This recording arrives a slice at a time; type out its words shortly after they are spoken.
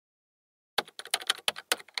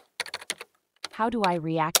How do I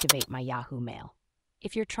reactivate my Yahoo Mail?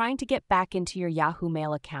 If you're trying to get back into your Yahoo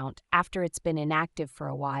Mail account after it's been inactive for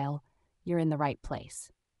a while, you're in the right place.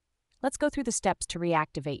 Let's go through the steps to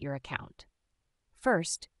reactivate your account.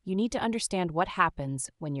 First, you need to understand what happens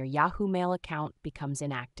when your Yahoo Mail account becomes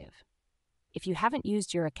inactive. If you haven't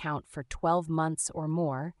used your account for 12 months or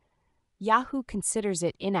more, Yahoo considers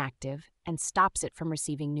it inactive and stops it from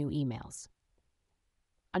receiving new emails.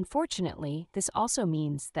 Unfortunately, this also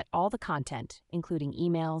means that all the content, including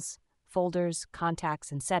emails, folders,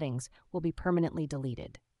 contacts, and settings, will be permanently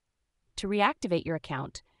deleted. To reactivate your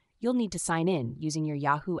account, you'll need to sign in using your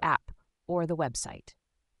Yahoo app or the website.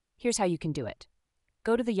 Here's how you can do it.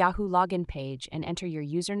 Go to the Yahoo login page and enter your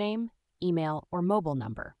username, email, or mobile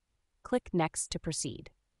number. Click Next to proceed.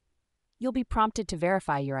 You'll be prompted to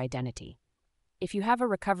verify your identity. If you have a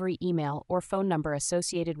recovery email or phone number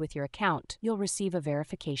associated with your account, you'll receive a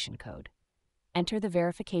verification code. Enter the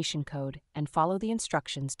verification code and follow the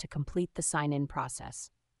instructions to complete the sign-in process.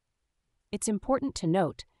 It's important to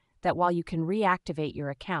note that while you can reactivate your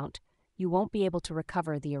account, you won't be able to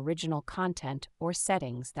recover the original content or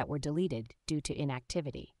settings that were deleted due to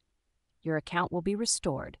inactivity. Your account will be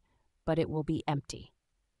restored, but it will be empty.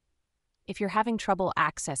 If you're having trouble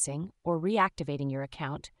accessing or reactivating your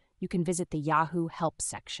account, you can visit the Yahoo Help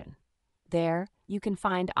section. There, you can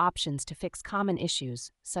find options to fix common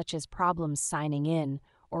issues, such as problems signing in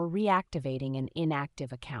or reactivating an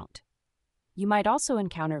inactive account. You might also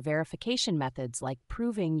encounter verification methods like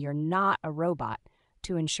proving you're not a robot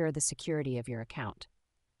to ensure the security of your account.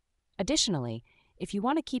 Additionally, if you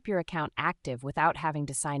want to keep your account active without having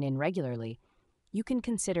to sign in regularly, you can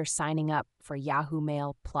consider signing up for Yahoo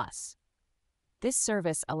Mail Plus. This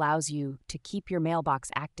service allows you to keep your mailbox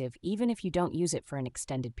active even if you don't use it for an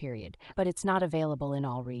extended period, but it's not available in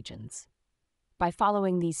all regions. By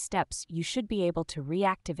following these steps, you should be able to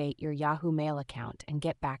reactivate your Yahoo Mail account and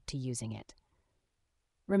get back to using it.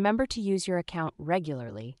 Remember to use your account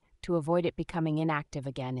regularly to avoid it becoming inactive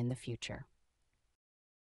again in the future.